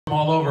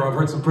all over. I've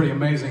heard some pretty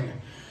amazing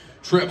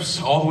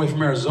trips all the way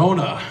from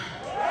Arizona,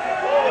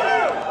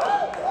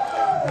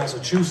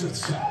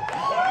 Massachusetts.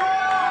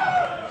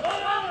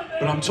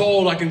 But I'm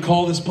told I can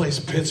call this place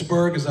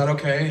Pittsburgh. Is that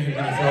okay? You're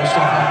gonna throw stuff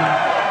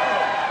at me?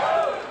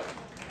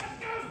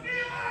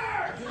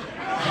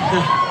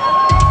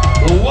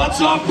 Well,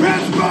 what's up,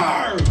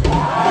 Pittsburgh?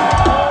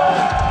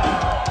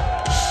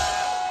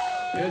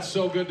 It's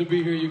so good to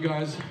be here, you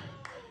guys.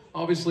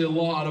 Obviously, a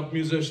lot of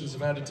musicians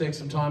have had to take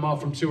some time off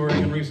from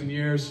touring in recent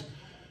years.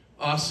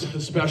 Us,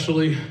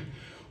 especially.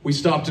 We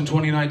stopped in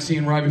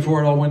 2019 right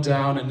before it all went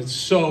down, and it's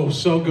so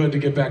good to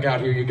get back out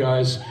here, you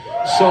guys.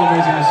 So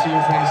amazing to see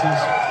your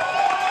faces.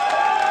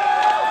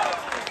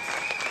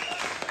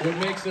 What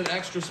makes it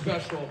extra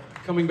special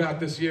coming back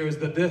this year is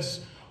that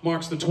this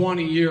marks the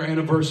 20-year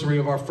anniversary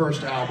of our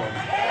first album.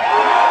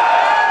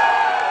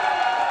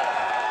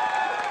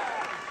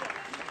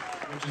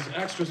 Which is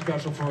extra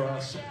special for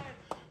us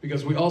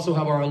because we also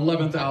have our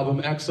 11th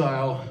album,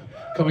 Exile,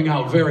 coming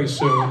out very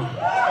soon.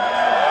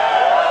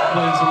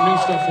 Playing some new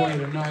stuff for you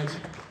tonight,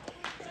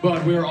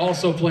 but we're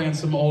also playing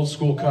some old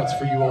school cuts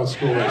for you old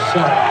schoolers.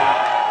 So,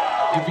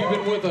 if you've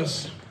been with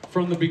us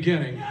from the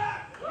beginning,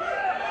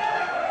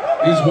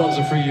 these ones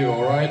are for you,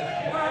 all right?